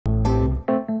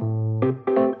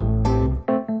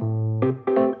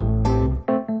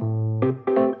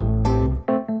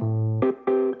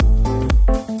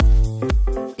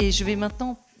Et je vais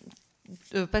maintenant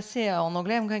passer en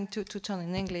anglais. I'm going to turn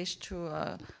in English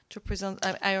to present.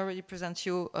 I already present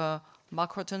you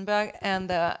Marc Rotenberg, and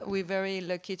we're very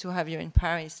lucky to have you in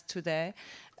Paris today.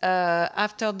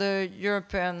 After the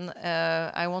European,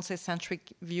 I won't say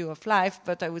centric view of life,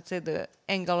 but I would say the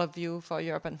angle of view for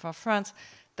Europe and for France,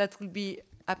 that would be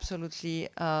absolutely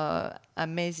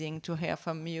amazing to hear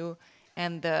from you,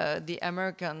 and the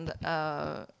American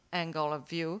angle of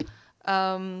view.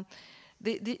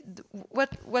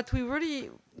 What we really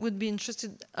would be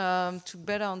interested to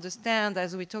better understand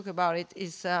as we talk about it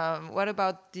is what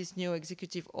about this new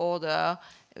executive order?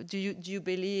 Do you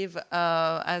believe,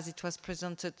 as it was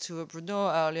presented to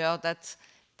Bruno earlier, that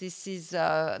this is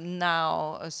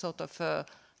now a sort of a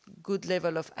good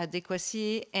level of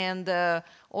adequacy? And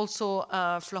also,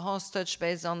 Florence touched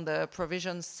based on the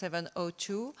provision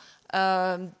 702,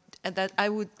 and that I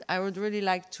would really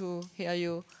like to hear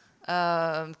you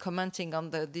commenting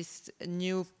on this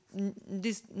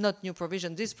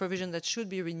provision that should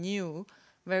be renewed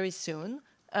very soon.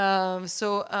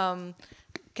 Can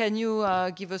you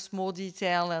give us more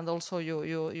detail and also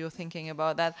your thinking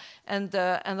about that? And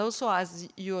also, as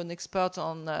you're an expert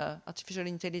on artificial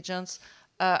intelligence,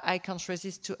 I can't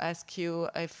resist to ask you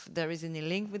if there is any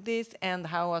link with this and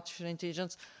how artificial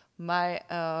intelligence might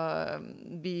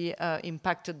be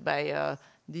impacted by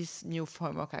this new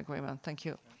framework agreement. Thank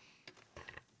you.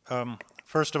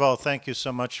 First of all, thank you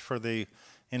so much for the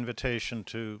invitation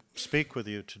to speak with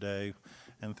you today.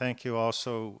 And thank you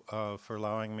also for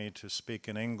allowing me to speak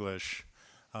in English.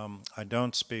 I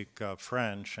don't speak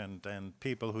French, and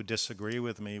people who disagree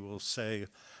with me will say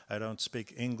I don't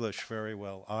speak English very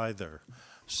well either.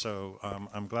 So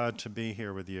I'm glad to be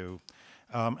here with you.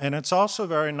 And it's also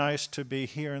very nice to be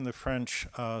here in the French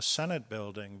Senate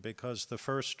building, because the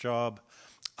first job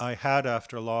I had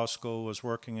after law school was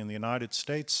working in the United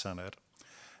States Senate.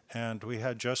 And we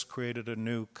had just created a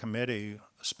new committee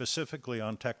specifically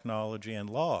on technology and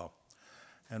law.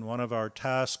 And one of our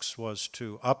tasks was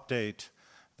to update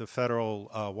the federal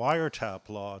wiretap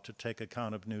law to take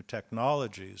account of new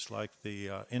technologies like the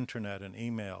internet and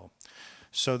email.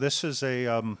 So this is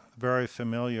a very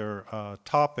familiar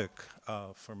topic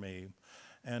for me.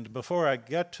 And before I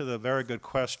get to the very good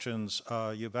questions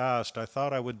you've asked, I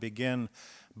thought I would begin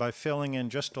by filling in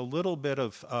just a little bit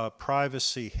of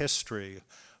privacy history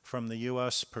from the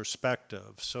US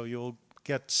perspective. So you'll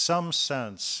get some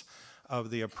sense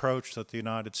of the approach that the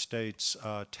United States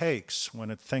takes when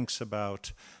it thinks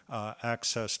about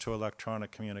access to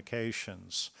electronic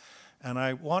communications. And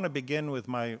I want to begin with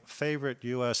my favorite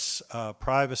US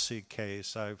privacy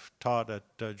case. I've taught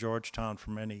at Georgetown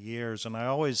for many years, and I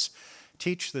always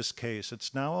teach this case.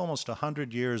 It's now almost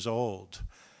 100 years old,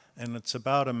 and it's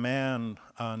about a man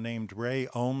named Ray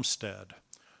Olmsted,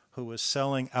 who was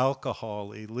selling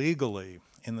alcohol illegally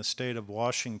in the state of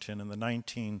Washington in the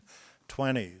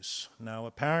 1920s. Now,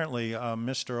 apparently,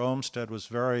 Mr. Olmsted was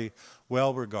very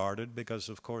well regarded because,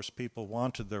 of course, people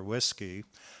wanted their whiskey.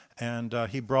 And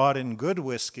he brought in good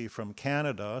whiskey from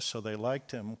Canada, so they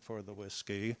liked him for the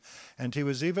whiskey. And he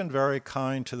was even very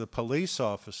kind to the police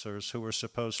officers who were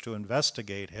supposed to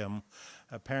investigate him.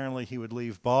 Apparently, he would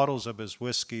leave bottles of his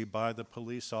whiskey by the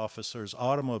police officers'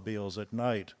 automobiles at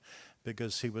night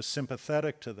because he was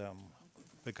sympathetic to them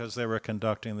because they were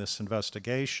conducting this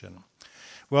investigation.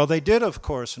 Well, they did, of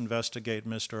course, investigate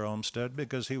Mr. Olmsted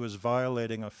because he was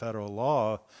violating a federal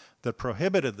law that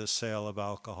prohibited the sale of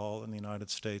alcohol in the United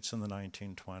States in the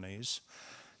 1920s.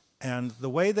 And the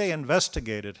way they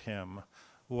investigated him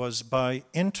was by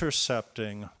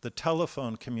intercepting the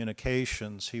telephone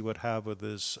communications he would have with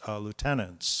his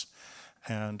lieutenants.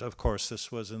 And of course,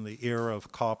 this was in the era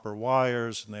of copper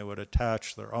wires, and they would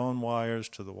attach their own wires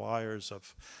to the wires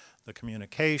of the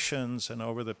communications. And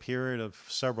over the period of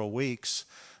several weeks,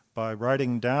 by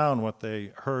writing down what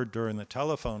they heard during the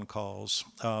telephone calls,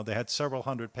 they had several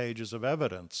hundred pages of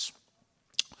evidence.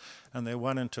 And they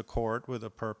went into court with the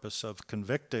purpose of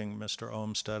convicting Mr.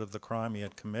 Olmsted of the crime he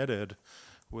had committed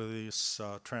with this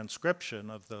transcription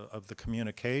of the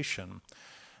communication.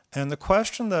 And the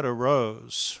question that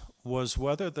arose was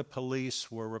whether the police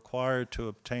were required to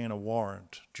obtain a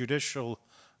warrant, judicial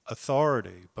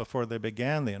authority, before they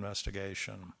began the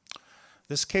investigation.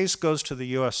 This case goes to the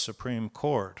US Supreme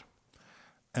Court,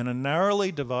 and a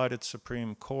narrowly divided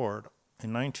Supreme Court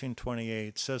in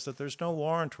 1928 says that there's no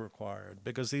warrant required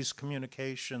because these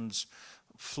communications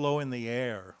flow in the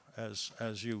air,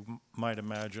 as you might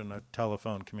imagine a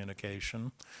telephone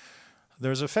communication.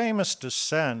 There's a famous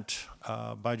dissent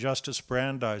by Justice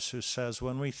Brandeis who says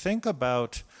when we think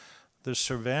about the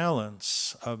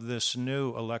surveillance of this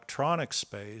new electronic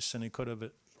space, and he could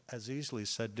have as easily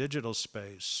said, digital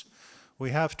space,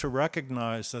 we have to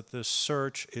recognize that this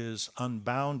search is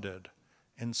unbounded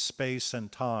in space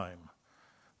and time.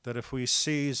 That if we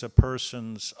seize a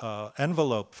person's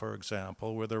envelope, for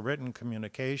example, with a written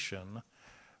communication,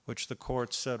 which the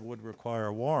court said would require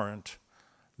a warrant,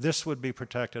 this would be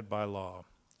protected by law.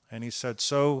 And he said,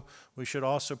 so we should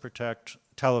also protect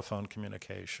telephone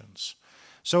communications.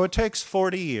 So it takes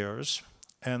 40 years,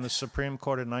 and the Supreme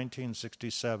Court in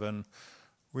 1967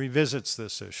 revisits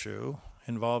this issue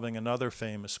involving another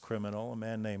famous criminal, a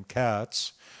man named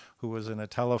Katz, who was in a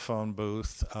telephone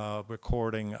booth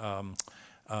recording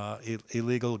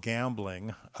illegal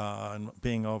gambling and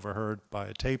being overheard by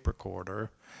a tape recorder.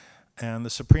 And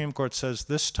the Supreme Court says,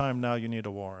 this time now you need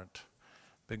a warrant,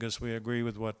 because we agree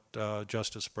with what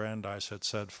Justice Brandeis had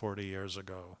said 40 years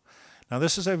ago. Now,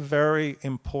 this is a very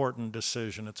important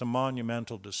decision. It's a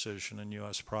monumental decision in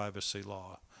U.S. privacy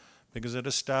law, because it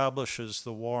establishes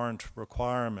the warrant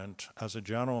requirement as a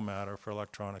general matter for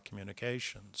electronic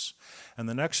communications. And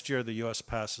the next year, the U.S.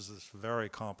 passes this very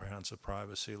comprehensive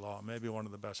privacy law, maybe one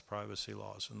of the best privacy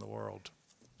laws in the world.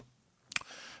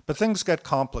 But things get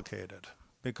complicated,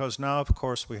 because now, of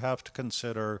course, we have to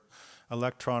consider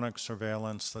electronic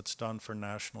surveillance that's done for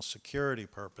national security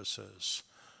purposes,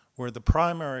 where the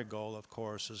primary goal, of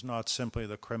course, is not simply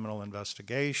the criminal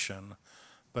investigation,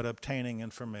 but obtaining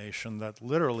information that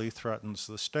literally threatens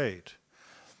the state.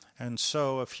 And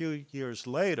so a few years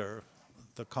later,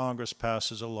 the Congress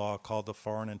passes a law called the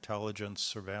Foreign Intelligence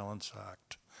Surveillance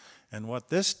Act. And what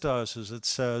this does is it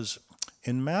says,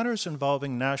 in matters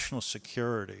involving national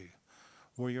security,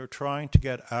 where you're trying to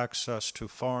get access to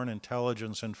foreign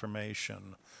intelligence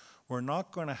information, we're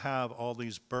not going to have all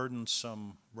these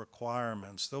burdensome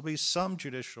requirements. There'll be some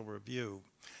judicial review,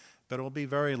 but it'll be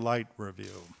very light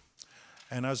review.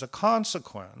 And as a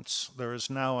consequence, there is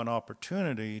now an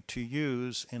opportunity to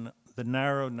use, in the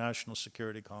narrow national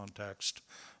security context,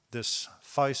 this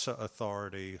FISA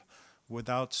authority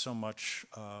without so much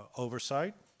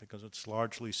oversight, because it's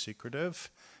largely secretive,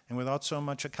 and without so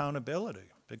much accountability,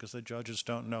 because the judges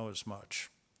don't know as much.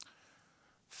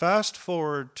 Fast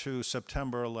forward to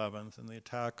September 11th and the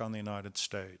attack on the United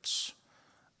States.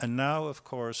 And now, of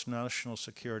course, national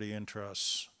security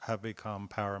interests have become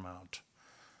paramount.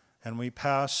 And we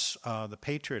pass the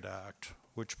Patriot Act,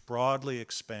 which broadly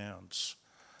expands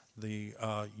the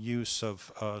use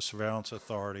of surveillance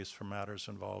authorities for matters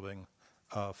involving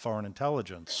foreign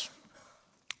intelligence.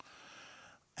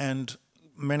 And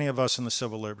many of us in the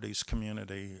civil liberties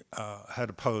community had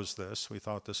opposed this. We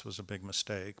thought this was a big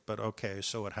mistake, but okay,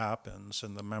 so it happens.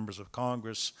 And the members of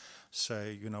Congress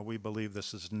say, you know, we believe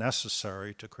this is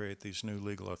necessary to create these new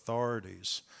legal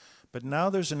authorities. But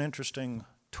now there's an interesting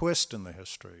twist in the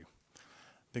history,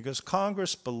 because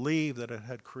Congress believed that it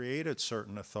had created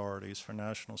certain authorities for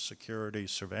national security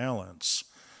surveillance.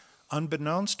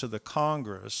 Unbeknownst to the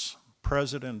Congress,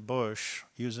 President Bush,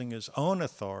 using his own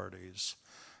authorities,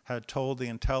 had told the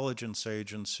intelligence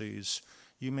agencies,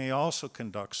 you may also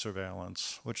conduct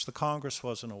surveillance, which the Congress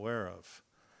wasn't aware of.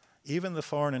 Even the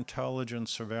Foreign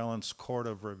Intelligence Surveillance Court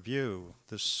of Review,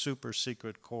 this super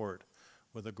secret court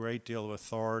with a great deal of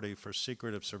authority for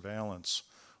secretive surveillance,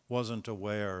 wasn't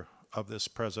aware of this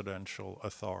presidential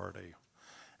authority.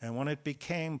 And when it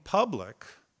became public,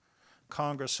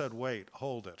 Congress said, wait,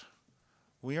 hold it.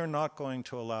 We are not going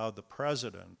to allow the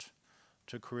president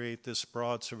to create this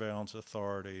broad surveillance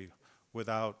authority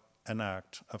without an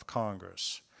act of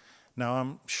Congress. Now,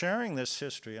 I'm sharing this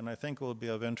history, and I think it will be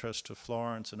of interest to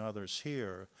Florence and others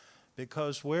here,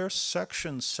 because where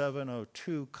Section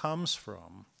 702 comes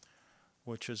from,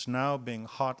 which is now being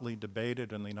hotly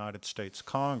debated in the United States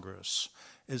Congress,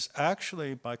 is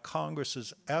actually by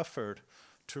Congress's effort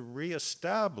to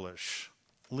reestablish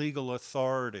legal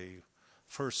authority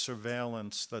for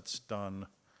surveillance that's done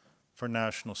for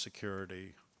national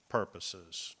security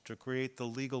purposes, to create the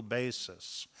legal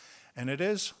basis. And it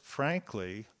is,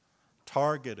 frankly,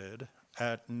 targeted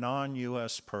at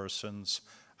non-US persons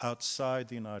outside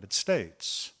the United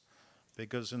States,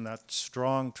 because in that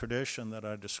strong tradition that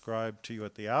I described to you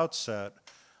at the outset,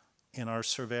 in our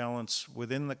surveillance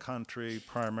within the country,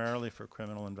 primarily for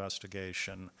criminal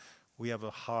investigation, we have a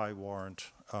high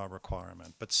warrant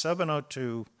requirement. But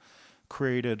 702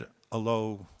 created a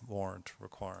low warrant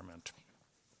requirement,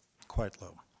 quite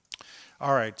low.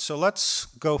 All right, so let's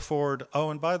go forward. Oh,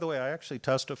 and by the way, I actually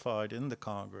testified in the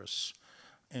Congress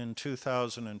in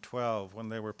 2012 when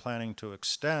they were planning to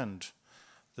extend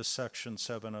the Section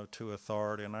 702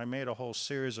 authority, and I made a whole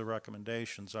series of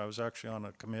recommendations. I was actually on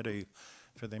a committee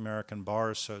for the American Bar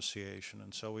Association.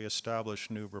 And so we established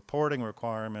new reporting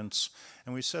requirements.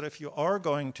 And we said if you are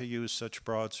going to use such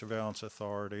broad surveillance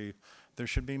authority, there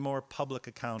should be more public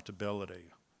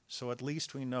accountability. So at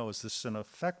least we know, is this an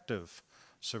effective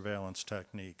surveillance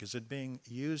technique? Is it being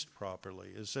used properly?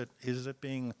 Is it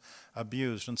being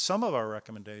abused? And some of our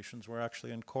recommendations were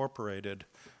actually incorporated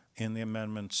in the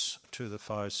amendments to the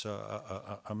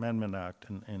FISA Amendment Act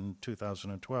in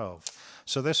 2012.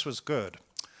 So this was good.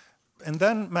 And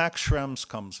then Max Schrems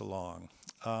comes along.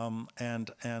 And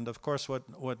of course,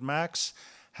 what Max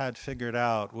had figured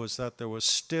out was that there was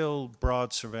still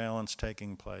broad surveillance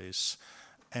taking place,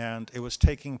 and it was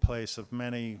taking place of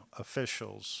many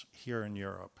officials here in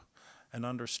Europe. And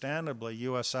understandably,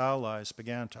 US allies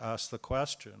began to ask the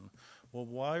question, well,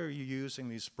 why are you using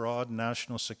these broad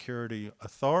national security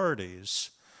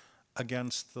authorities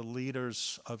against the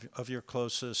leaders of your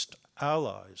closest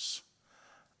allies?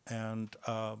 And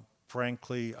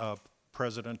frankly,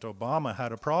 President Obama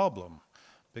had a problem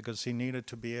because he needed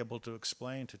to be able to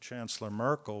explain to Chancellor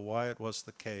Merkel why it was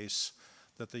the case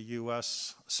that the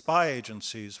US spy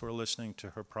agencies were listening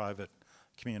to her private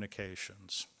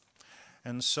communications.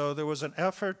 And so there was an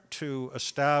effort to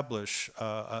establish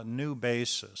a new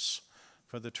basis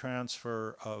for the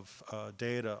transfer of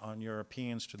data on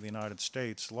Europeans to the United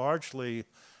States, largely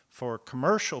for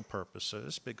commercial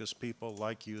purposes, because people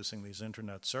like using these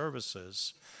internet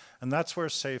services. And that's where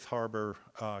Safe Harbor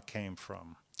came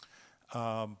from.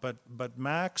 But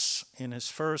Max, in his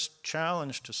first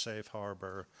challenge to Safe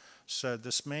Harbor, said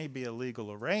this may be a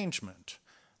legal arrangement,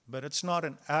 but it's not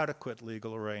an adequate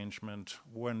legal arrangement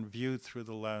when viewed through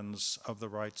the lens of the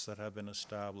rights that have been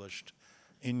established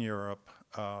in Europe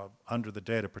under the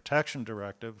Data Protection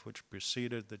Directive, which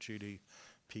preceded the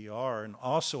GDPR, and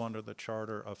also under the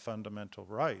Charter of Fundamental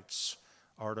Rights,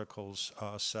 Articles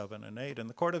 7 and 8. And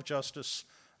the Court of Justice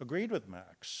agreed with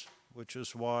Max, which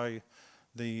is why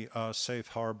the Safe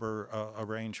Harbor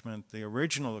arrangement, the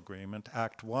original agreement,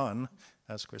 Act 1,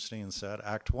 as Christine said,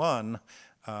 Act 1,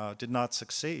 did not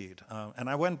succeed. And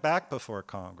I went back before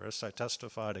Congress, I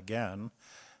testified again,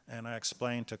 and I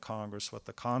explained to Congress what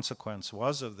the consequence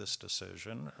was of this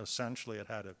decision. Essentially, it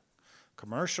had a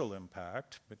commercial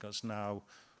impact because now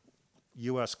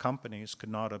US companies could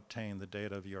not obtain the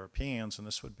data of Europeans, and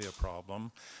this would be a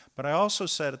problem. But I also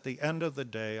said at the end of the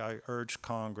day, I urged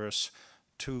Congress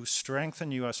to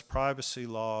strengthen US privacy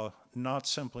law, not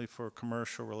simply for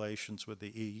commercial relations with the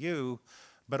EU,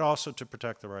 but also to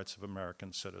protect the rights of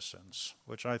American citizens,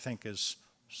 which I think is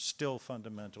still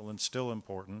fundamental and still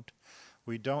important.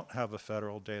 We don't have a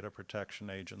federal data protection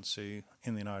agency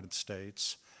in the United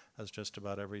States, as just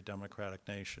about every democratic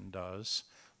nation does.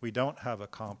 We don't have a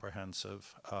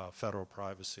comprehensive federal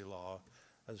privacy law,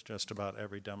 as just about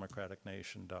every democratic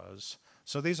nation does.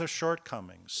 So these are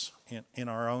shortcomings in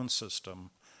our own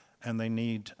system, and they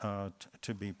need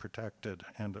to be protected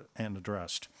and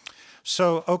addressed.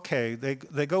 So, okay, they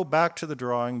go back to the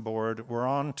drawing board. We're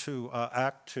on to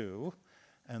Act 2,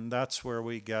 and that's where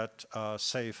we get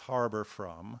Safe Harbor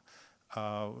from,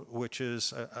 which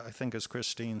is, I think as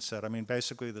Christine said, I mean,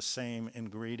 basically the same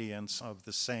ingredients of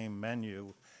the same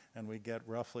menu, and we get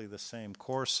roughly the same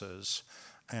courses.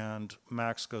 And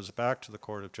Max goes back to the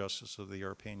Court of Justice of the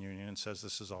European Union and says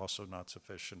this is also not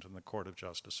sufficient, and the Court of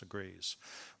Justice agrees,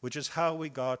 which is how we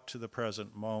got to the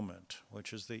present moment,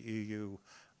 which is the EU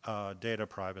data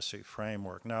privacy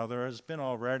framework. Now, there has been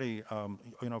already,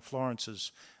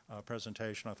 Florence's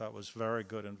presentation I thought was very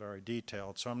good and very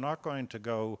detailed, so I'm not going to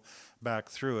go back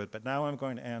through it, but now I'm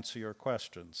going to answer your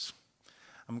questions.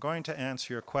 I'm going to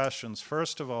answer your questions,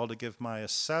 first of all, to give my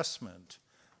assessment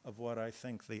of what I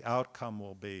think the outcome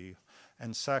will be,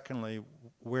 and secondly,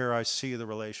 where I see the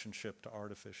relationship to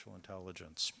artificial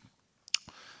intelligence.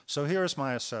 So here's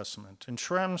my assessment. In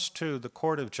Schrems 2, the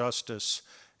Court of Justice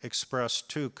expressed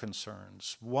two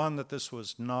concerns. One, that this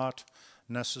was not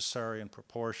necessary and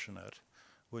proportionate,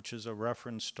 which is a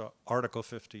reference to Article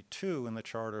 52 in the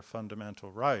Charter of Fundamental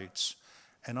Rights,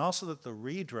 and also that the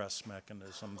redress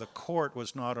mechanism, the court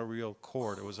was not a real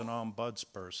court, it was an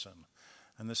ombudsperson.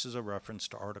 And this is a reference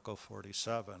to Article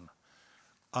 47.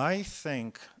 I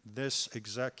think this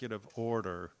executive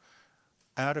order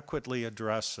adequately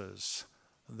addresses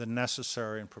the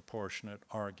necessary and proportionate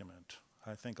argument.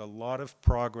 I think a lot of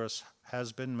progress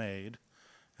has been made,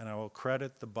 and I will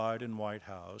credit the Biden White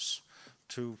House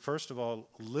to, first of all,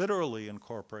 literally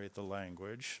incorporate the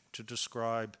language to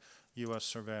describe US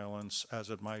surveillance as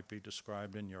it might be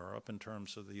described in Europe in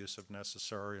terms of the use of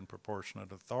necessary and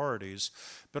proportionate authorities,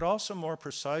 but also more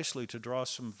precisely to draw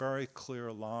some very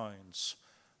clear lines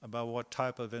about what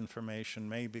type of information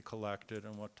may be collected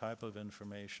and what type of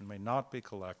information may not be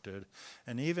collected,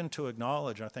 and even to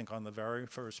acknowledge, I think on the very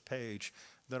first page,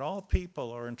 that all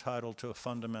people are entitled to a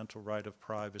fundamental right of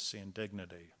privacy and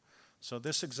dignity. So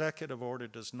this executive order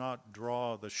does not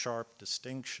draw the sharp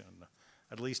distinction,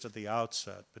 at least at the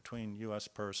outset, between U.S.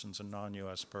 persons and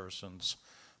non-U.S. persons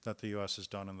that the U.S. has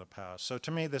done in the past. So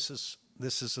to me, this is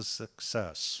a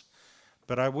success.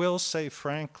 But I will say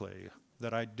frankly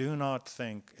that I do not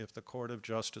think if the Court of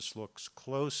Justice looks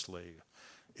closely,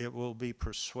 it will be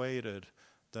persuaded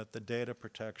that the Data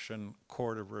Protection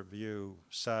Court of Review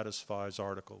satisfies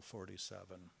Article 47.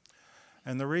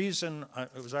 And the reason,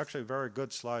 it was actually a very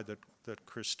good slide that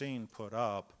Christine put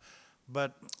up,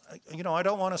 but you know, I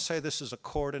don't want to say this is a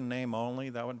court in name only.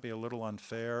 That would be a little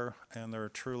unfair, and there are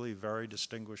truly very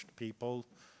distinguished people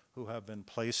who have been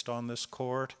placed on this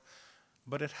court,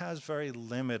 but it has very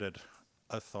limited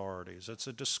authorities. It's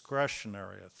a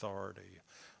discretionary authority.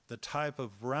 The type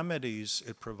of remedies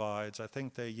it provides, I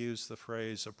think they use the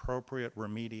phrase appropriate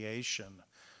remediation,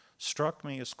 struck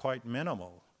me as quite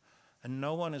minimal. And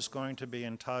no one is going to be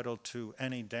entitled to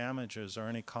any damages or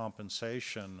any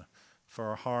compensation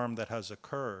for a harm that has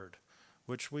occurred,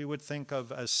 which we would think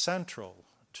of as central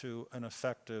to an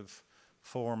effective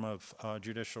form of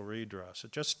judicial redress.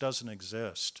 It just doesn't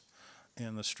exist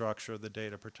in the structure of the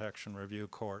Data Protection Review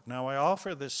Court. Now, I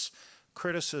offer this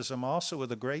criticism also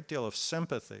with a great deal of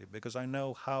sympathy, because I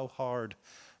know how hard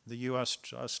the U.S.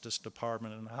 Justice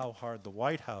Department and how hard the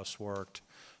White House worked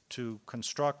to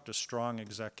construct a strong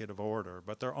executive order.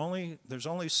 But there's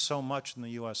only so much in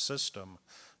the U.S. system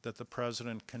that the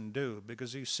president can do,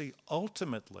 because you see,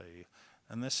 ultimately,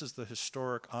 and this is the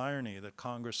historic irony that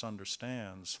Congress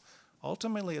understands,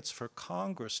 ultimately it's for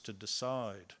Congress to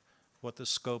decide what the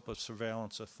scope of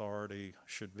surveillance authority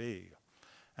should be.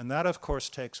 And that, of course,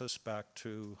 takes us back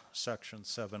to Section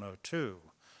 702,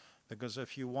 because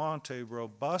if you want a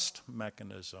robust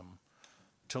mechanism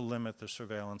to limit the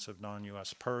surveillance of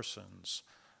non-U.S. persons,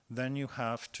 then you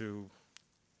have to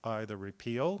either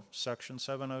repeal Section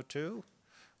 702,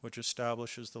 which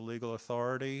establishes the legal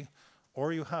authority,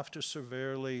 or you have to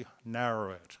severely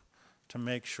narrow it to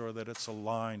make sure that it's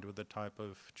aligned with the type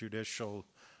of judicial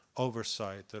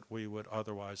oversight that we would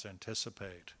otherwise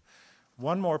anticipate.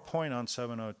 One more point on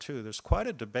 702. There's quite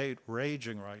a debate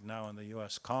raging right now in the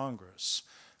U.S. Congress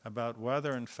about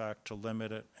whether, in fact, to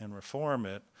limit it and reform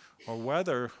it, or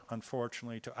whether,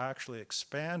 unfortunately, to actually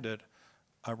expand it,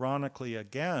 ironically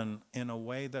again, in a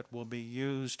way that will be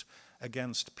used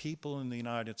against people in the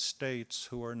United States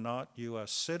who are not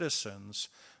U.S. citizens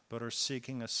but are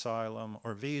seeking asylum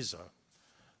or visa.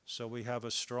 So we have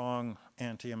a strong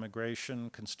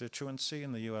anti-immigration constituency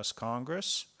in the U.S.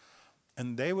 Congress,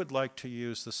 and they would like to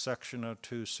use the Section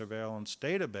 02 surveillance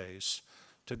database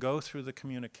to go through the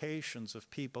communications of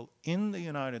people in the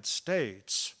United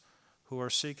States who are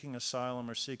seeking asylum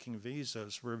or seeking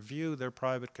visas, review their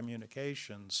private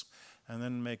communications, and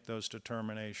then make those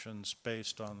determinations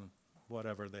based on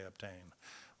whatever they obtain,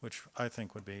 which I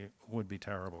think would be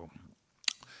terrible.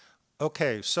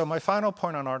 Okay, so my final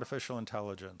point on artificial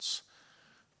intelligence.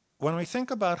 When we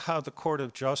think about how the Court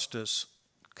of Justice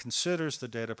considers the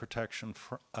data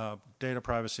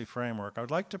privacy framework, I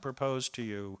would like to propose to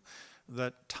you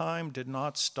that time did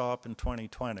not stop in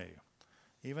 2020.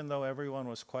 Even though everyone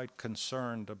was quite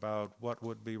concerned about what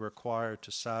would be required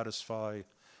to satisfy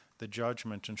the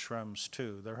judgment in Schrems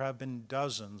II, there have been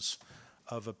dozens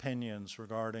of opinions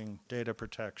regarding data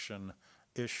protection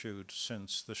issued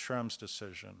since the Schrems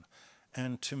decision.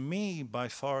 And to me, by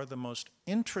far the most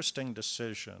interesting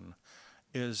decision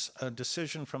is a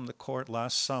decision from the court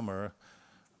last summer.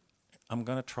 I'm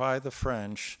going to try the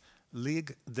French,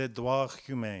 Ligue des droits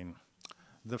humains,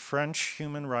 the French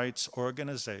human rights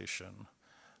organization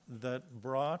that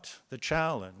brought the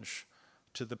challenge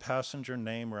to the passenger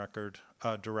name record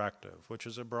directive, which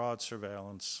is a broad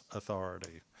surveillance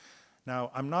authority.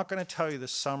 Now, I'm not going to tell you the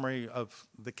summary of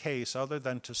the case other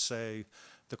than to say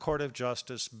the Court of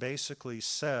Justice basically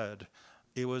said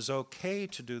it was okay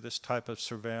to do this type of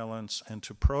surveillance and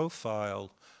to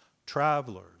profile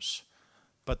travelers,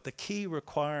 but the key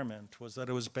requirement was that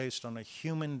it was based on a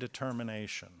human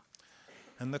determination.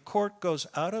 And the court goes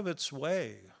out of its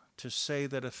way to say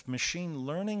that if machine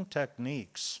learning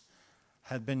techniques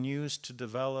had been used to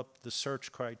develop the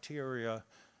search criteria,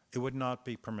 it would not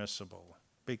be permissible.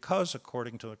 Because,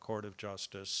 according to the Court of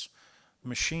Justice,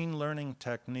 machine learning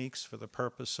techniques for the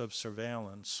purpose of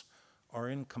surveillance are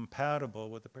incompatible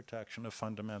with the protection of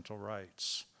fundamental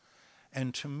rights.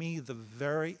 And to me, the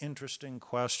very interesting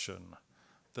question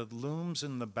that looms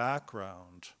in the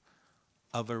background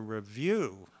of a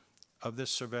review of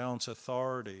this surveillance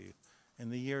authority in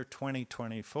the year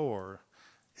 2024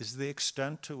 is the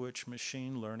extent to which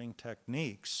machine learning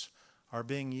techniques are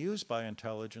being used by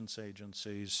intelligence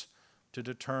agencies to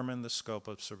determine the scope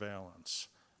of surveillance.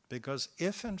 Because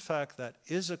if, in fact, that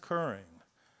is occurring,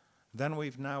 then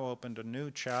we've now opened a new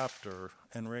chapter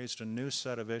and raised a new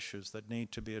set of issues that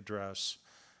need to be addressed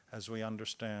as we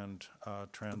understand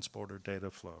trans-border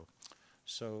data flow.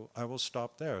 So I will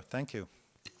stop there. Thank you.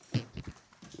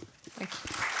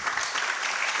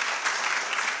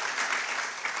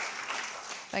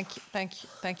 Thank you.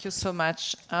 Thank you so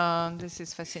much. This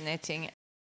is fascinating.